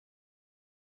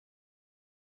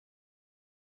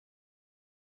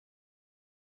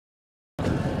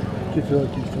Do you feel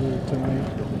like you threw tonight?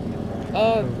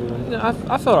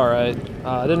 I felt all right.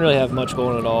 I didn't really have much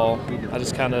going at all. I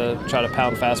just kind of try to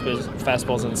pound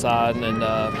fastballs inside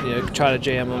and try to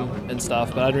jam them and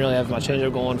stuff. But I didn't really have my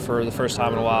changeup going for the first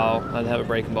time in a while. I didn't have a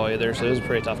breaking ball either, so it was a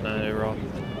pretty tough night overall.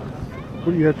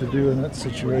 What do you have to do in that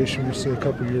situation? You see a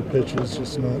couple of your pitches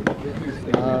just not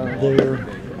there.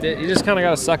 You just kind of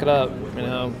got to suck it up.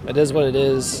 It is what it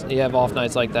is. You have off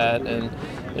nights like that, and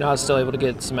I was still able to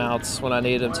get some outs when I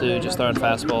needed them to, just throwing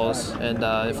fastballs. And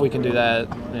if we can do that,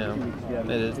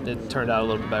 it turned out a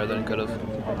little bit better than it could have.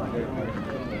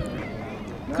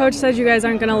 Coach said you guys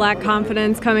aren't going to lack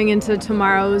confidence coming into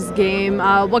tomorrow's game.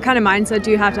 What kind of mindset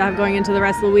do you have to have going into the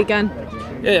rest of the weekend?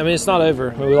 Yeah, it's not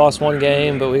over. We lost one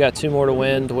game, but we got two more to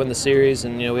win the series,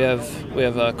 and we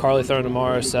have Carly throwing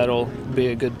tomorrow, so that'll be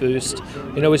a good boost.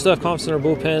 We still have confidence in our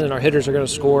bullpen, and our hitters are going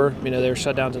to score. They were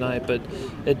shut down tonight, but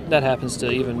that happens to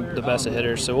even the best of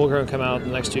hitters. So we're going to come out in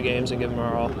the next two games and give them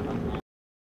our all.